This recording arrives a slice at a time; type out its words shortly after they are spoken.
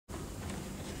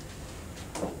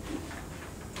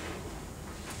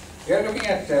We are looking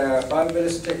at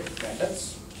probabilistic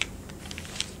methods.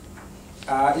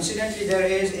 Incidentally, there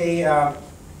is a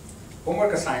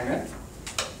homework assignment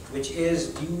which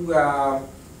is due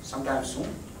sometime soon.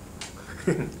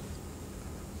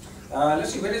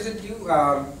 Let's see, when is it due?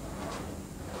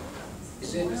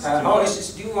 Is it? Oh,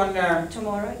 it's due on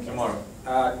Tomorrow.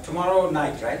 Tomorrow. Tomorrow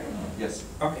night, right? Yes.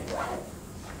 Okay.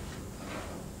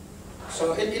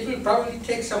 So it will probably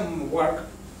take some work.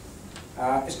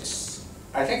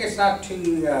 I think it's not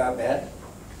too bad,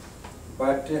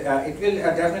 but it will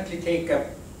definitely take a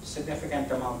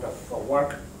significant amount of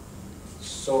work.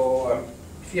 So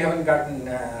if you haven't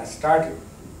gotten started,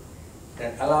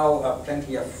 then allow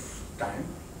plenty of time.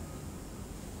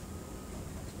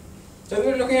 So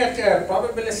we're looking at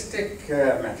probabilistic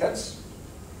methods.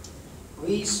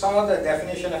 We saw the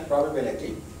definition of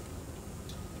probability.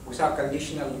 We saw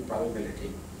conditional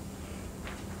probability.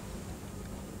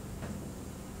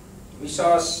 We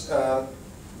saw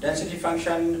density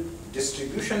function,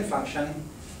 distribution function,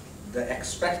 the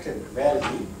expected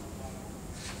value.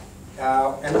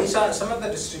 And we saw some of the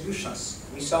distributions.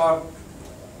 We saw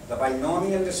the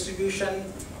binomial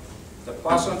distribution, the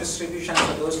Poisson distribution,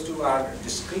 so those two are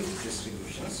discrete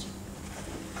distributions.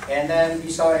 And then we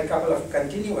saw a couple of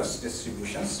continuous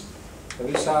distributions. So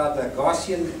we saw the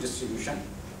Gaussian distribution.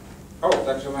 Oh,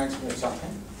 that reminds me of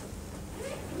something.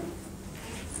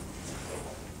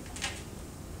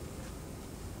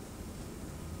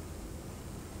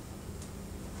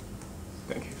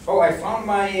 Thank you. Oh, I found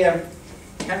my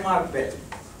 10-mark bit.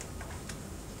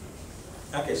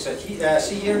 Okay, so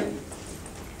see here,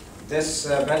 this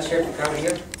bell-shaped curve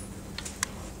here.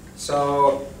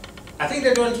 So I think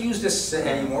they don't use this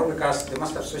anymore because they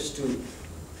must have switched to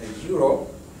euro.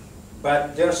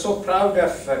 But they're so proud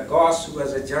of Gauss, who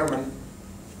was a German,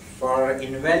 for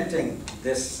inventing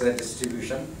this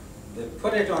distribution. They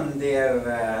put it on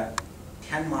their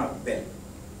 10-mark bill.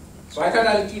 So I thought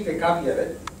I'll keep a copy of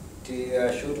it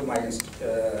to show to my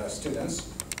students.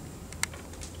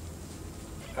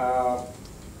 Now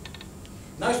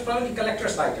it's probably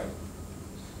collector's item.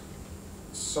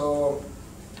 So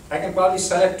I can probably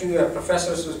sell it to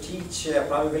professors who teach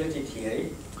probability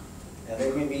theory, and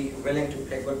they may be willing to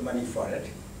pay good money for it.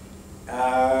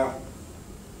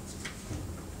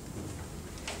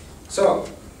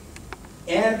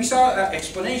 And we saw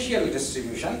exponential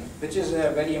distribution, which is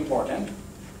very important.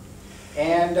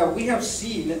 And we have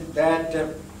seen that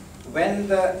when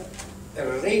the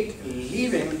rate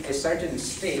leaving a certain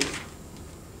state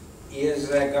is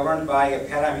governed by a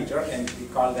parameter, and we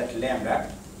call that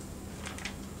lambda,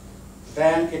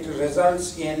 then it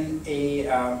results in a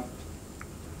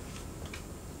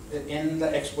in the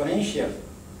exponential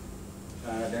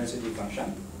density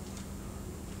function.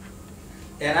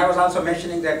 And I was also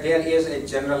mentioning that there is a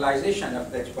generalization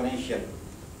of the exponential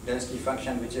density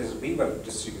function, which is Weber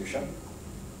distribution.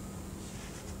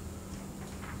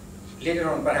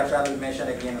 Later on, perhaps I will mention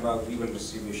again about Weber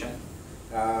distribution.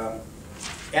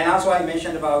 And also I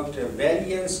mentioned about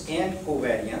variance and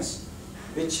covariance,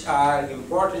 which are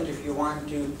important if you want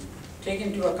to take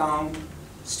into account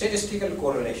statistical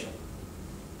correlation.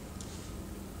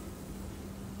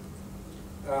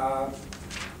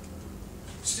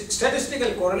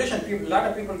 Statistical correlation, a lot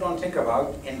of people don't think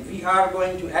about, and we are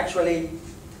going to actually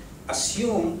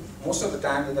assume most of the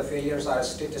time that the failures are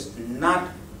not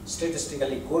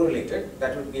statistically correlated.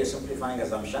 That would be a simplifying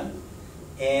assumption.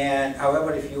 And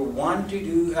however, if you want to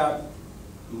do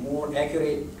more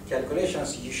accurate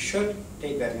calculations, you should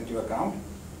take that into account.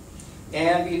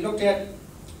 And we looked at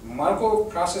Markov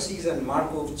processes and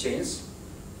Markov chains,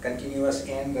 continuous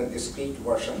and the discrete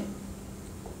version.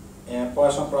 And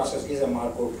Poisson process is a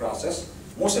Markov process.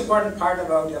 Most important part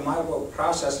about a Markov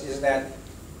process is that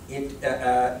it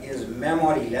is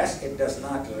memoryless. It does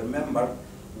not remember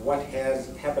what has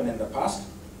happened in the past.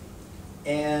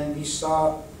 And we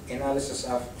saw analysis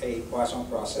of a Poisson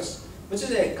process, which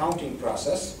is a counting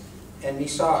process. And we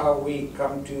saw how we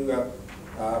come to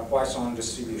Poisson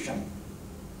distribution.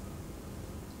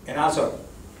 And also,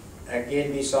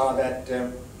 again, we saw that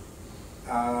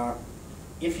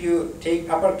if you take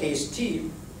uppercase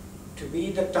T to be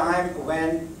the time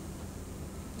when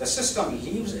the system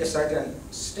leaves a certain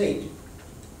state,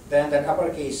 then that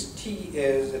uppercase T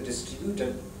is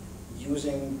distributed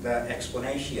using the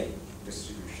exponential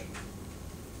distribution.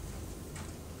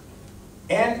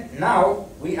 And now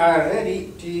we are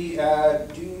ready to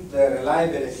do the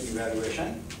reliability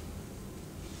evaluation.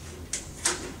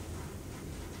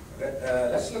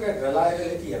 Let's look at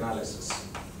reliability analysis.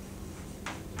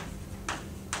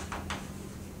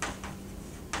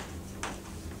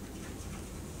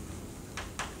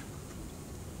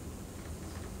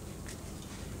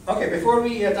 Okay, before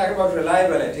we talk about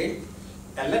reliability,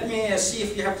 and let me see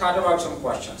if you have thought about some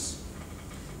questions.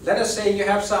 Let us say you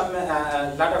have some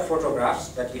lot of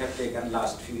photographs that you have taken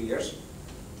last few years,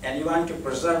 and you want to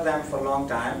preserve them for a long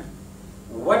time.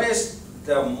 What is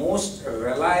the most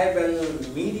reliable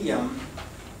medium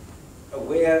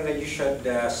where you should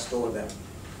store them?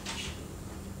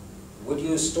 Would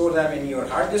you store them in your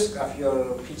hard disk of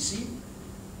your PC,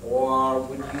 or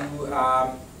would you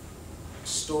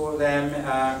store them?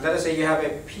 Let us say you have a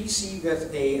PC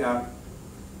with a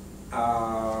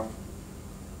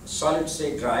solid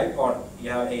state drive, or you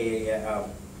have a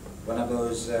one of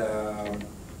those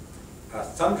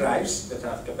thumb drives that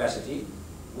have capacity.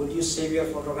 Would you save your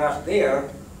photographs there,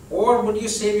 or would you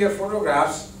save your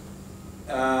photographs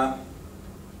on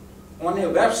a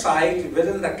website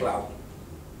within the cloud?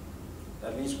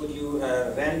 That means, would you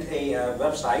rent a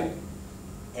website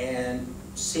and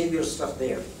save your stuff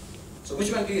there? So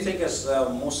which one do you think is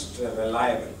most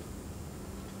reliable?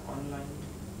 Online.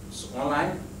 So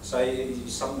online? So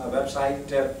some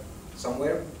website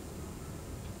somewhere?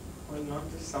 Well, not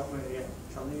just somewhere, yeah.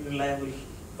 Something reliable.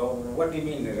 Oh, what do you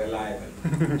mean reliable?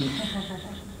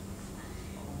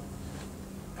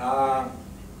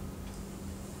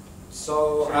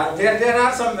 There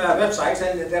are some websites,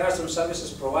 and there are some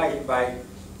services provided by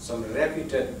some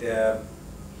reputed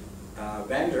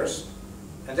vendors,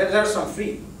 and there are some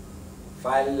free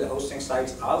file hosting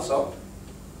sites also.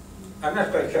 I'm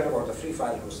not quite sure about the free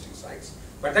file hosting sites,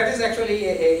 but that is actually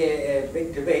a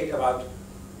big debate about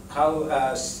how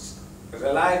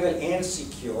reliable and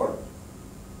secure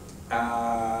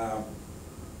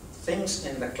things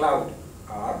in the cloud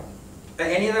are.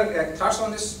 Any other thoughts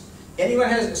on this? Anyone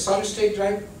has a solid state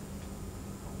drive?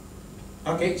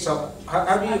 Okay, so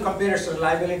how do you compare its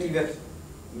reliability with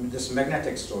this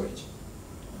magnetic storage?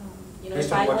 You know,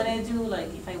 if I want to do,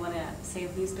 like, if I want to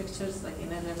save these pictures, like,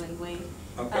 in a relevant way,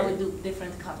 Okay. I would do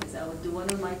different copies. I would do one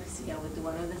on my PC, I would do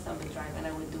one on the thumb drive, and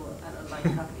I would do an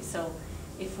online copy. So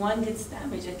if one gets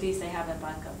damaged, at least I have a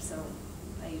backup. So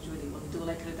I usually will do,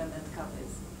 like, redundant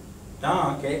copies.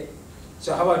 Ah, okay.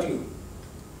 So how about you?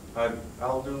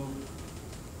 I'll do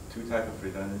two types of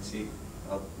redundancy.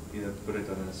 I'll either put it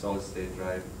on a solid state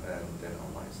drive and then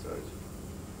online storage.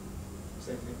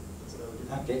 Same thing. That's what I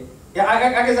would do. Okay. Yeah,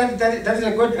 I guess that is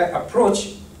a good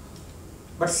approach,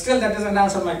 but still that doesn't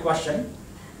answer my question.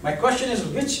 My question is,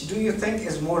 which do you think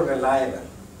is more reliable?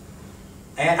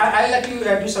 And I'll let you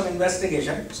do some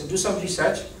investigation, so do some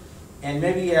research, and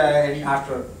maybe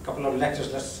after a couple of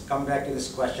lectures, let's come back to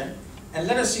this question, and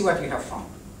let us see what you have found.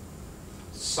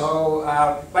 So,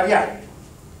 but yeah,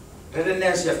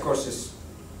 redundancy, of course, is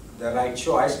the right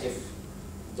choice if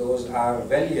those are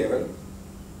valuable,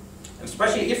 and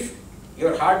especially if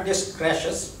your hard disk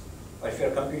crashes, or if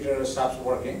your computer stops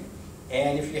working,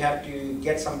 and if you have to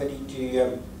get somebody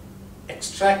to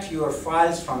extract your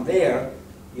files from there,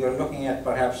 you're looking at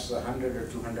perhaps $100 or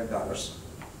 $200.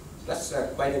 That's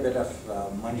quite a bit of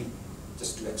money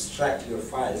just to extract your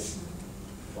files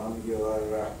from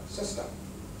your system.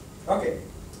 Okay,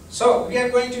 so we are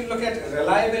going to look at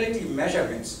reliability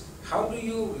measurements. How do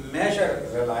you measure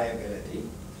reliability?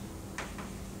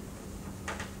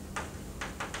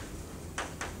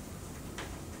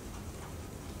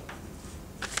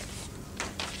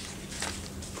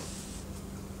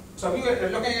 So we will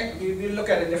look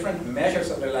at different measures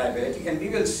of reliability, and we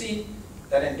will see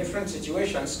that in different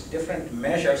situations, different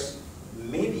measures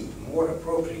may be more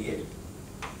appropriate.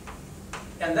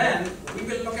 And then we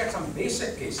will look at some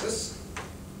basic cases,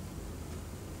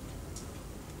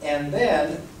 and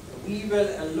then we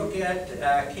will look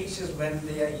at cases when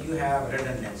you have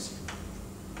redundancy.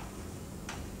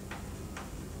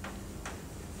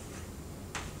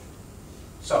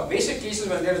 So basic cases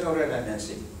when there is no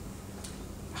redundancy.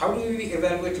 How do we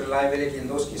evaluate reliability in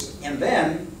those cases? And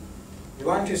then we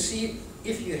want to see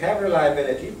if you have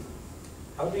reliability,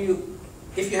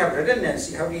 if you have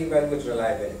redundancy, how do you evaluate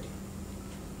reliability?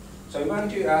 So we want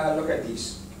to look at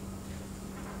these.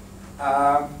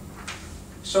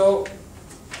 So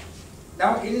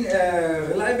now in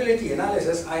reliability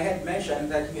analysis, I had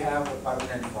mentioned that you have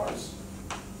permanent faults.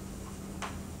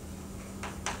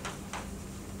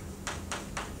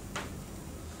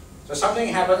 So something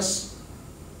happens,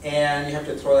 and you have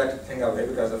to throw that thing away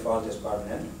because the fault is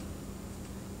permanent.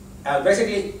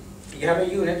 Basically, you have a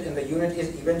unit, and the unit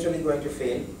is eventually going to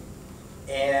fail.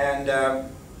 And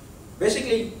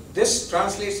basically, this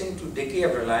translates into decay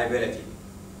of reliability.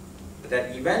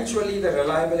 That eventually the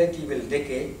reliability will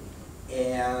decay,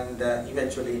 and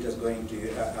eventually it is going to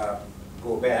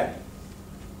go bad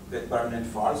with permanent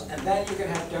faults. And then you can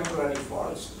have temporary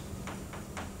faults.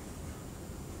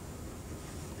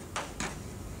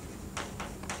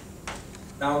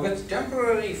 Now with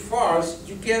temporary faults,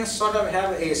 you can sort of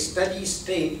have a steady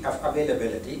state of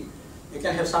availability. You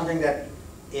can have something that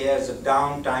is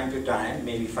down time to time,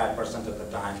 maybe 5% of the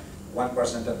time,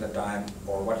 1% of the time,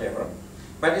 or whatever.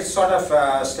 But it's sort of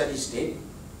a steady state.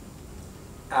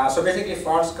 So basically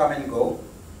faults come and go.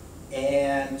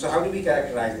 And so how do we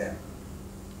characterize them?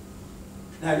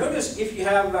 Now notice if you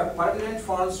have permanent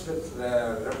faults with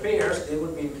repairs, they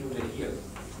would be included here.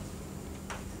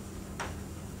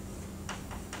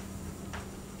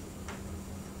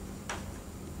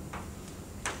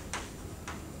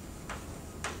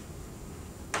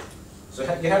 So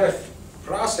you have a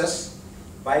process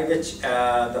by which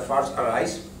the faults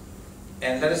arise,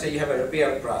 and let us say you have a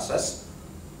repair process.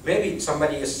 Maybe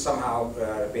somebody is somehow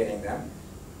repairing them.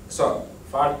 So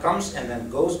fault comes and then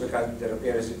goes because the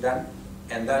repair is done,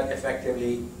 and that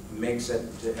effectively makes it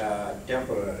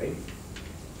temporary.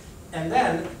 And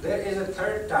then there is a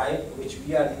third type which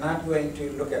we are not going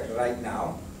to look at right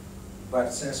now,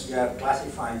 but since we are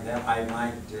classifying them, I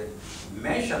might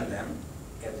mention them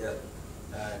at the,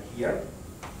 here.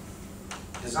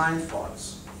 Design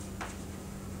faults.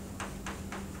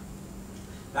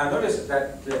 Now notice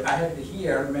that I have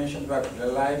here mentioned about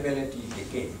reliability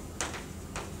decay.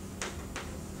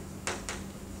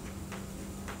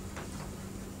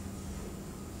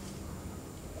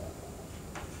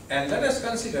 And let us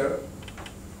consider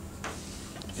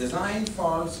design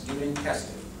faults during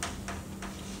testing.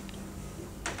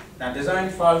 Now design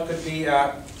fault could be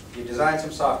you design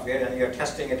some software and you're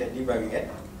testing it and debugging it,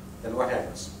 then what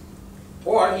happens?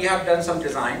 Or you have done some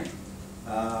design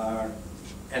and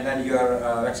then you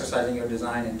are exercising your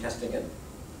design and testing it.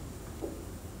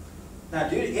 Now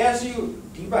as you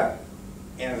debug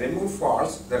and remove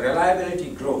faults, the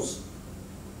reliability grows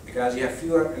because you have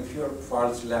fewer and fewer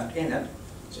faults left in it.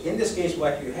 So in this case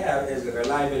what you have is the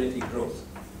reliability growth.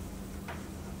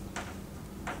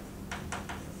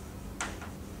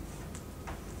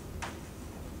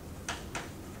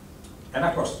 And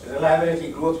of course,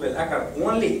 reliability growth will occur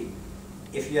only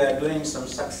if you are doing some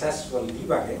successful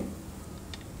debugging.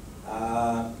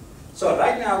 So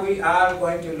right now we are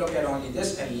going to look at only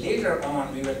this, and later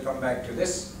on we will come back to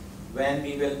this when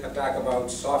we will talk about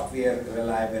software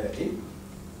reliability.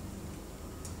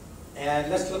 And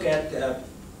let's look at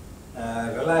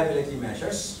reliability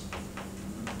measures,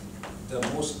 the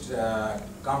most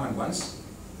common ones.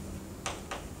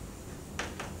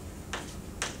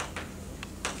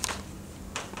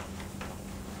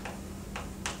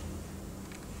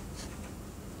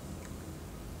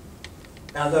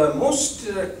 Now the most,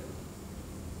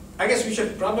 I guess we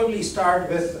should probably start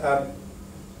with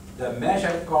the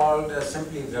measure called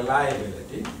simply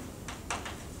reliability.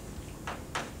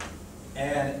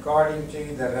 And according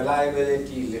to the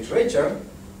reliability literature,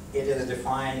 it is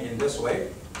defined in this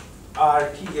way.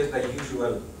 RT is the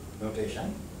usual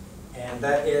notation, and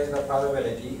that is the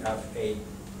probability of a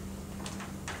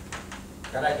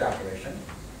correct operation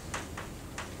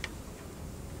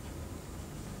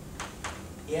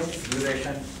in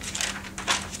duration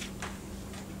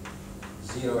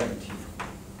 0 and t.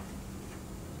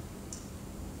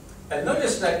 And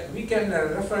notice that we can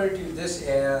refer to this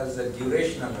as a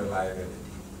durational reliability.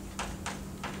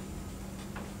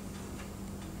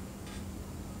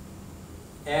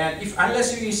 And if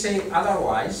unless you say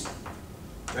otherwise,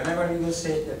 whenever you will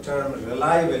say the term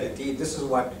reliability, this is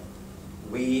what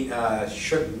we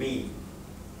should mean.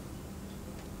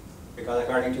 Because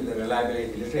according to the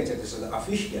reliability literature, this is the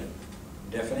official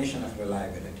definition of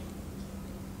reliability.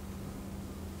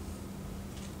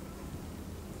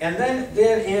 And then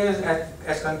there is,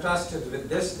 as contrasted with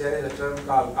this, there is a term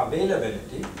called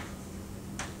availability.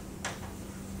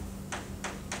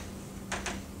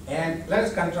 And let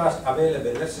us contrast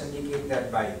availability. Let's indicate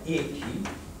that by AT.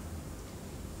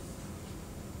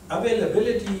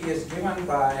 Availability is given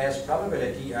by as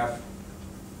probability of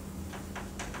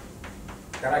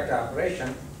correct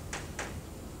operation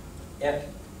at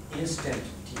instant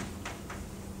t.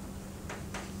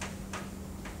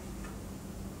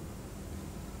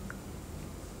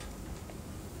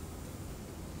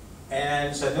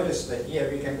 And so notice that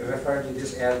here we can refer to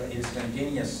this as the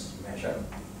instantaneous measure.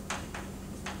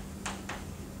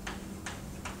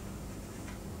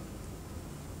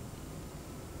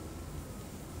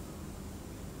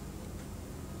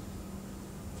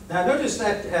 Now notice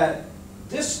that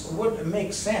this would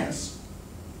make sense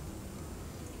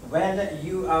when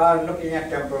you are looking at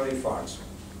temporary faults.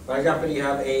 For example, you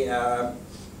have a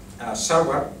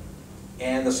server,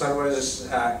 and the server is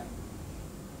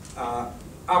up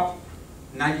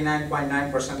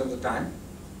 99.9% of the time,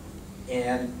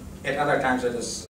 and at other times it is